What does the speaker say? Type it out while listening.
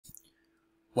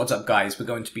What's up guys, we're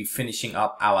going to be finishing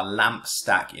up our LAMP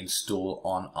stack install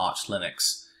on Arch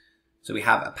Linux. So we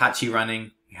have Apache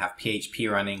running, we have PHP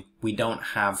running, we don't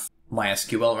have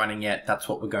MySQL running yet. That's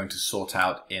what we're going to sort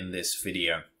out in this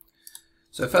video.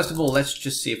 So first of all, let's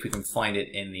just see if we can find it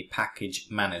in the package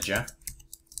manager.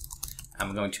 And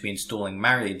we're going to be installing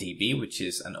MariaDB, which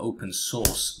is an open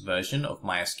source version of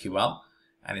MySQL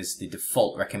and is the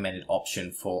default recommended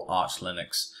option for Arch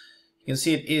Linux. You can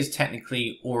see it is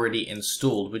technically already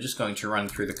installed. We're just going to run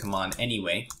through the command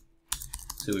anyway.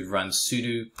 So we run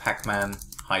sudo pacman-s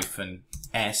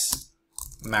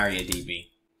MariaDB.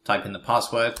 Type in the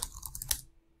password.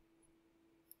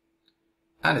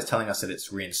 And it's telling us that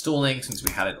it's reinstalling since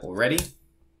we had it already.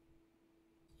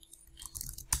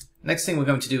 Next thing we're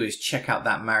going to do is check out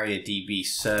that MariaDB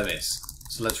service.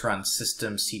 So let's run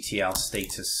systemctl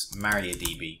status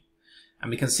MariaDB. And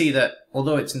we can see that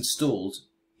although it's installed,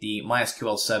 the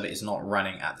MySQL server is not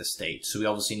running at this stage. So we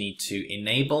obviously need to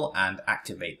enable and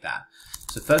activate that.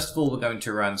 So first of all, we're going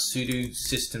to run sudo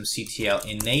systemctl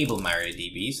enable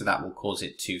MariaDB. So that will cause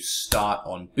it to start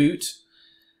on boot.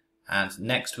 And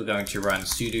next we're going to run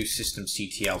sudo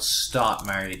systemctl start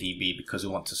MariaDB because we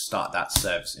want to start that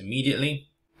service immediately.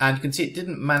 And you can see it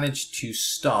didn't manage to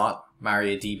start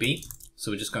MariaDB. So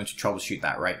we're just going to troubleshoot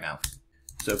that right now.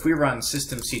 So if we run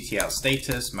systemctl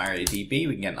status MariaDB,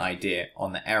 we can get an idea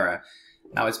on the error.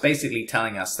 Now it's basically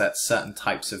telling us that certain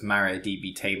types of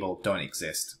MariaDB table don't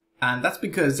exist. And that's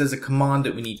because there's a command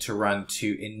that we need to run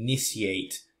to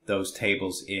initiate those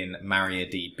tables in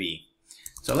MariaDB.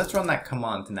 So let's run that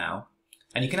command now.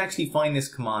 And you can actually find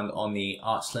this command on the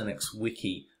Arch Linux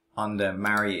wiki under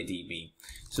MariaDB.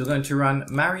 So we're going to run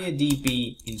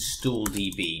MariaDB install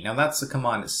DB. Now that's the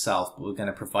command itself, but we're going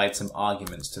to provide some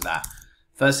arguments to that.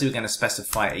 Firstly, we're going to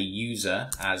specify a user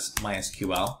as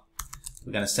MySQL.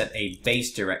 We're going to set a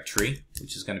base directory,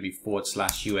 which is going to be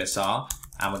 /usr,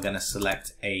 and we're going to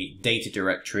select a data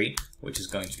directory, which is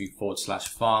going to be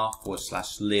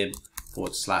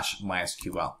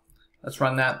 /var/lib/MySQL. Let's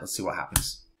run that. Let's see what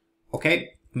happens.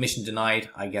 Okay, permission denied.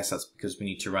 I guess that's because we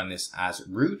need to run this as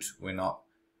root. We're not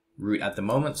root at the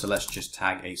moment, so let's just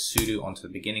tag a sudo onto the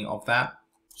beginning of that.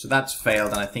 So that's failed,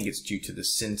 and I think it's due to the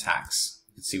syntax.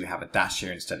 You can see we have a dash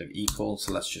here instead of equal,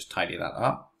 so let's just tidy that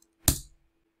up.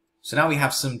 So now we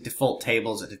have some default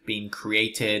tables that have been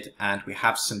created, and we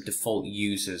have some default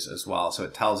users as well. So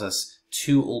it tells us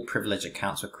 2 all privilege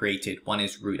accounts were created. One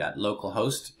is root at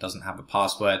localhost, doesn't have a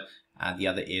password, and the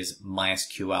other is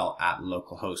MySQL at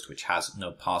localhost, which has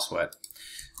no password.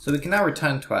 So we can now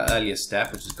return to our earlier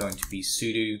step, which is going to be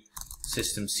sudo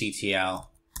systemctl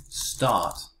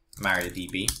start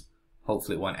MariaDB.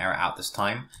 Hopefully it won't error out this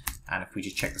time. And if we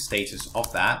just check the status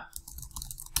of that,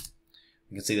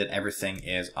 we can see that everything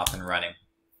is up and running.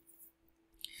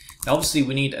 Now obviously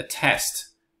we need a test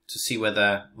to see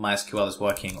whether MySQL is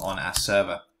working on our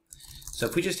server. So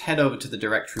if we just head over to the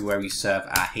directory where we serve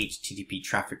our HTTP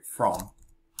traffic from,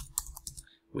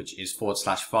 which is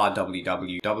 /var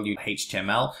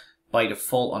www.html. By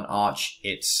default on Arch,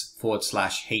 it's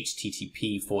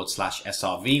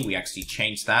 /http/srv. We actually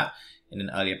changed that in an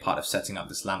earlier part of setting up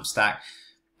this LAMP stack.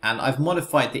 And I've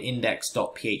modified the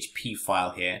index.php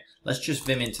file here. Let's just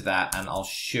vim into that and I'll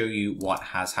show you what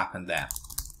has happened there.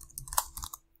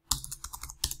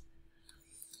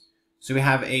 So we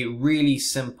have a really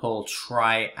simple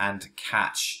try and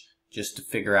catch just to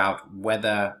figure out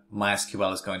whether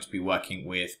MySQL is going to be working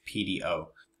with PDO.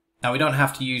 Now we don't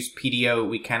have to use PDO,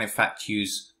 we can in fact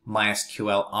use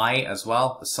MySQLi as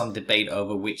well. There's some debate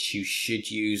over which you should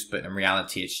use, but in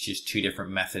reality it's just 2 different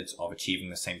methods of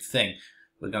achieving the same thing.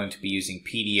 We're going to be using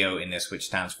PDO in this, which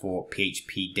stands for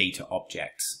PHP Data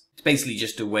Objects. It's basically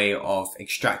just a way of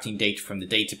extracting data from the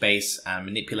database and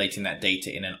manipulating that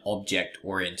data in an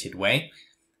object-oriented way.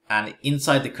 And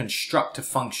inside the constructor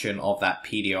function of that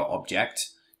PDO object,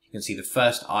 you can see the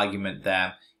first argument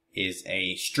there is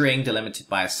a string delimited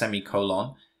by a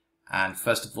semicolon. And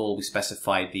first of all, we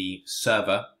specify the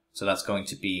server. So that's going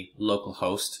to be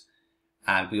localhost.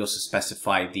 And we also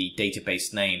specify the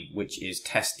database name, which is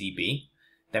testdb.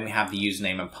 Then we have the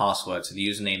username and password. So the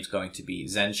username is going to be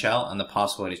Zenshell and the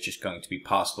password is just going to be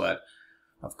password.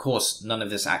 Of course, none of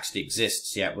this actually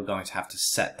exists yet. We're going to have to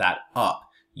set that up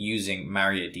using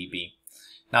MariaDB.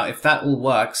 Now, if that all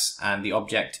works and the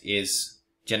object is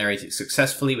generated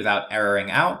successfully without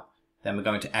erroring out, then we're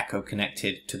going to echo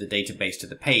connected to the database to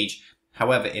the page.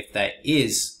 However, if there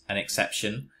is an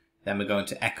exception, then we're going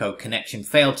to echo connection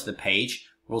failed to the page.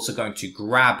 We're also going to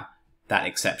grab that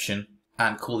exception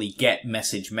and call the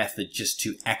getMessage method just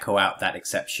to echo out that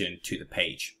exception to the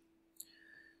page.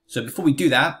 So before we do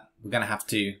that, we're going to have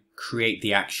to create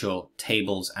the actual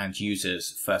tables and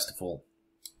users first of all.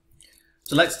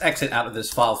 So let's exit out of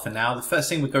this file for now. The first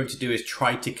thing we're going to do is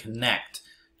try to connect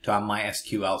to our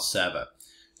MySQL server.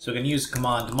 So we're going to use the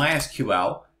command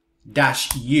MySQL-u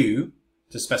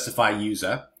to specify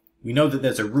user. We know that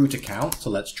there's a root account,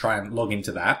 so let's try and log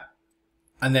into that.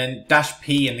 And then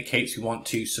 -p indicates we want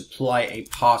to supply a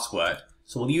password.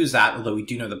 So we'll use that, although we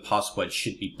do know the password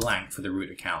should be blank for the root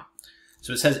account.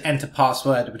 So it says enter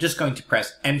password. We're just going to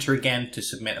press enter again to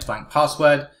submit a blank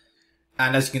password.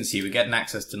 And as you can see, we get an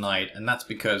access denied, and that's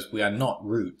because we are not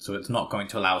root, so it's not going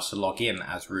to allow us to log in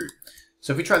as root.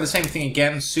 So if we try the same thing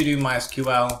again, sudo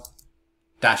mysql-u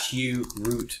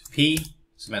root p,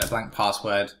 submit a blank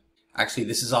password. Actually,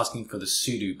 this is asking for the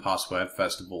sudo password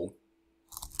first of all.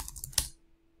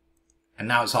 And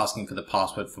now it's asking for the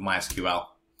password for MySQL.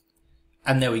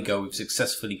 And there we go, we've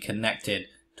successfully connected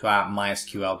to our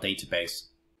MySQL database.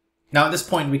 Now at this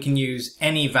point we can use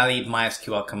any valid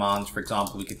MySQL commands. For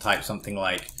example, we could type something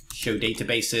like show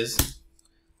databases,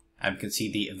 and we can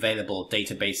see the available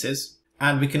databases.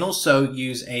 And we can also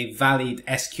use a valid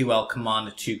SQL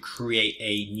command to create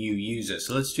a new user.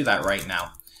 So let's do that right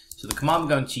now. So the command we're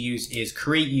going to use is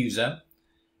create user.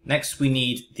 Next we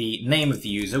need the name of the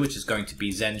user, which is going to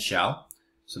be Zenshell.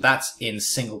 So that's in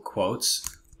single quotes.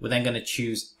 We're then going to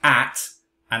choose @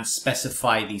 and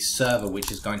specify the server,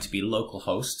 which is going to be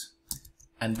localhost.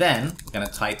 And then we're going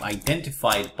to type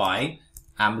identified by,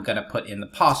 and we're going to put in the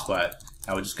password.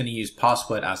 Now we're just going to use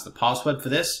password as the password for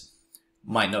this.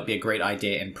 Might not be a great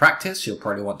idea in practice. You'll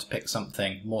probably want to pick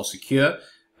something more secure,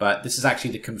 but this is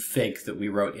actually the config that we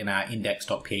wrote in our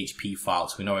index.php file,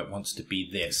 so we know it wants to be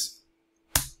this.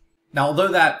 Now, although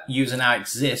that user now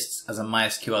exists as a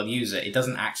MySQL user, it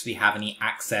doesn't actually have any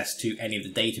access to any of the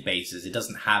databases. It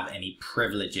doesn't have any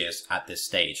privileges at this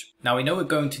stage. Now, we know we're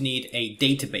going to need a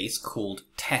database called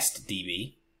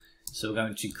testdb. So we're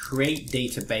going to create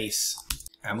database,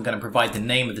 and we're going to provide the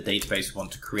name of the database we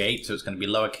want to create. So it's going to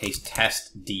be lowercase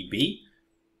testdb.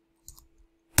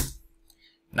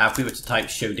 Now, if we were to type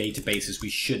show databases, we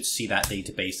should see that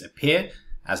database appear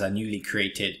as our newly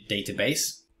created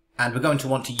database. And we're going to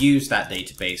want to use that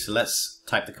database. So let's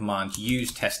type the command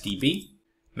use testdb.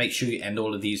 Make sure you end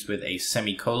all of these with a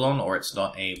semicolon or it's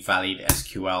not a valid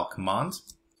SQL command.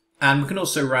 And we can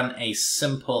also run a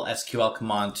simple SQL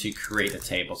command to create a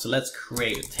table. So let's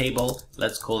create a table.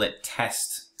 Let's call it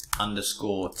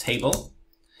test_table.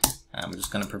 And we're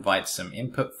just going to provide some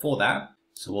input for that.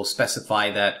 So we'll specify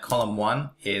that column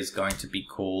 1 is going to be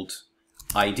called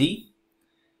ID.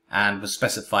 And we'll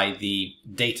specify the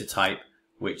data type,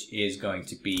 which is going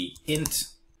to be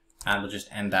int, and we'll just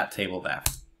end that table there.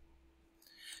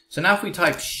 So now if we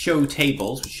type show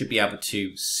tables, we should be able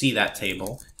to see that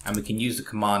table, and we can use the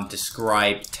command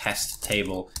describe test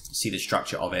table to see the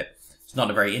structure of it. It's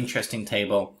not a very interesting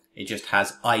table. It just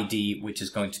has ID, which is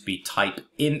going to be type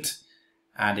int,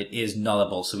 and it is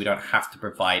nullable, so we don't have to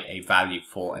provide a value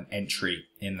for an entry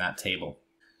in that table.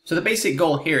 So the basic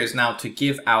goal here is now to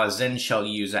give our Zenshell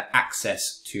user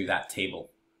access to that table.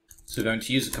 So we're going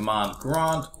to use the command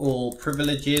grant all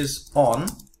privileges on,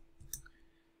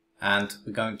 and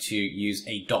we're going to use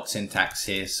a dot syntax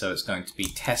here. So it's going to be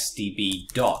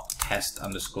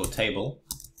testdb.test_table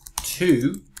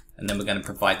to, and then we're going to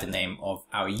provide the name of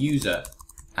our user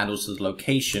and also the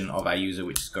location of our user,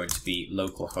 which is going to be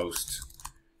localhost.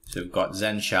 So we've got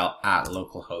Zenshell at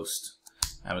localhost,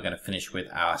 and we're going to finish with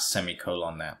our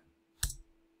semicolon there.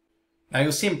 Now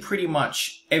you'll see in pretty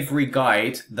much every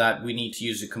guide that we need to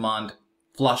use the command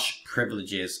flush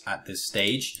privileges at this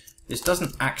stage. This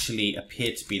doesn't actually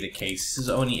appear to be the case. This is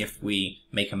only if we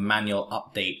make a manual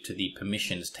update to the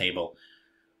permissions table.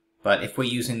 But if we're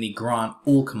using the grant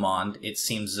all command, it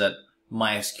seems that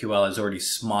MySQL is already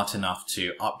smart enough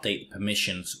to update the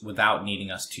permissions without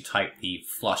needing us to type the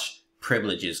flush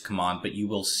privileges command. But you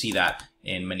will see that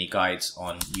in many guides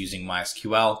on using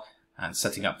MySQL and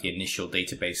setting up the initial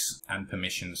database and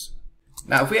permissions.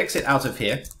 Now, if we exit out of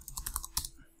here,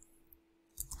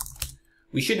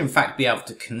 we should in fact be able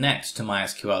to connect to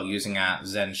MySQL using our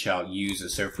Zenshell user.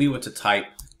 So if we were to type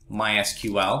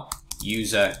MySQL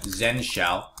user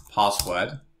Zenshell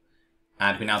password,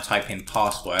 and we now type in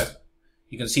password,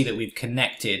 you can see that we've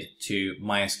connected to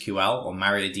MySQL or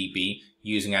MariaDB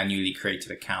using our newly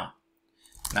created account.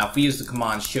 Now, if we use the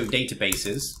command show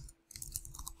databases,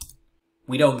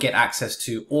 we don't get access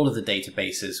to all of the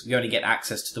databases. We only get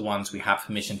access to the ones we have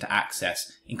permission to access,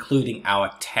 including our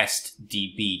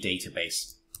testdb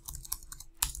database.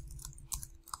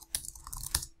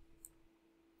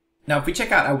 Now, if we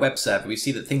check out our web server, we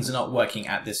see that things are not working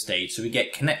at this stage. So we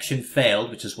get connection failed,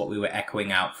 which is what we were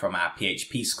echoing out from our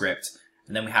PHP script.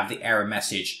 And then we have the error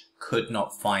message, could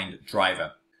not find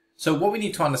driver. So what we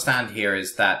need to understand here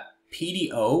is that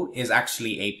PDO is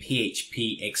actually a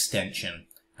PHP extension,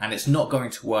 and it's not going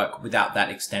to work without that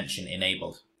extension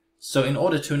enabled. So in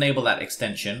order to enable that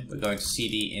extension, we're going to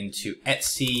cd into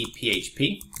etc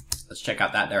php. Let's check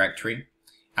out that directory.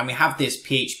 And we have this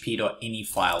php.ini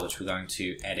file, which we're going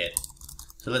to edit.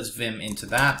 So let's vim into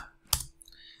that.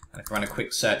 And if we run a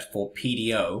quick search for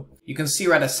PDO, you can see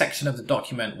we're at a section of the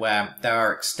document where there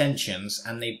are extensions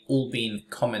and they've all been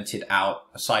commented out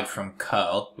aside from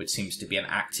curl, which seems to be an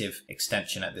active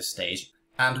extension at this stage.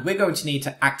 And we're going to need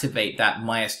to activate that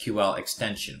MySQL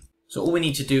extension. So all we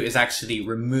need to do is actually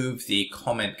remove the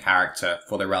comment character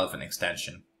for the relevant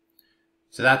extension.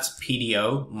 So that's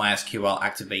PDO MySQL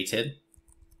activated.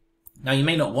 Now you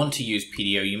may not want to use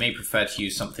PDO, you may prefer to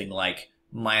use something like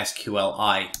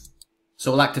MySQLi.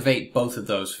 So we'll activate both of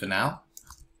those for now.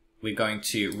 We're going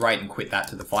to write and quit that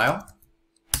to the file.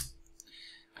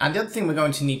 And the other thing we're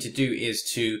going to need to do is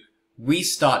to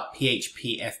restart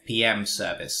PHP FPM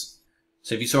service.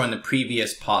 So if you saw in the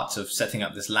previous parts of setting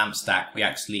up this LAMP stack, we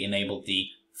actually enabled the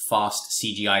fast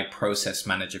CGI process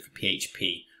manager for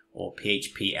PHP, or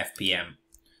PHP FPM.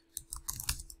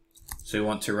 So we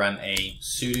want to run a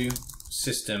sudo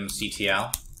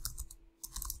systemctl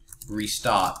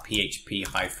restart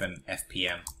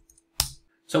php-fpm.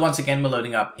 So once again, we're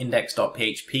loading up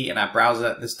index.php in our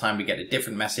browser. This time we get a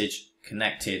different message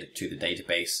connected to the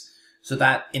database. So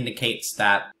that indicates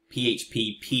that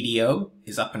PHP PDO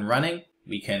is up and running.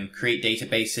 We can create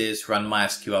databases, run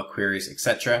MySQL queries,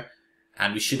 etc.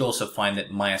 And we should also find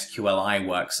that MySQLi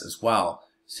works as well,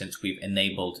 since we've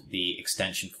enabled the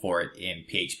extension for it in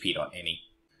php.ini.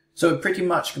 So we're pretty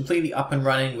much completely up and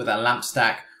running with our LAMP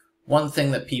stack. One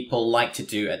thing that people like to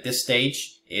do at this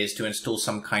stage is to install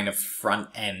some kind of front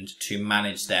end to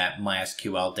manage their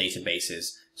MySQL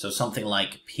databases. So something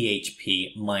like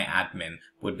PHP MyAdmin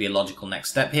would be a logical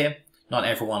next step here. Not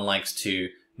everyone likes to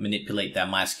manipulate their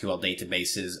MySQL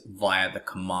databases via the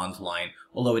command line,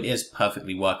 although it is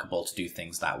perfectly workable to do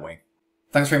things that way.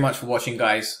 Thanks very much for watching,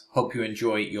 guys. Hope you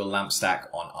enjoy your LAMP stack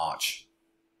on Arch.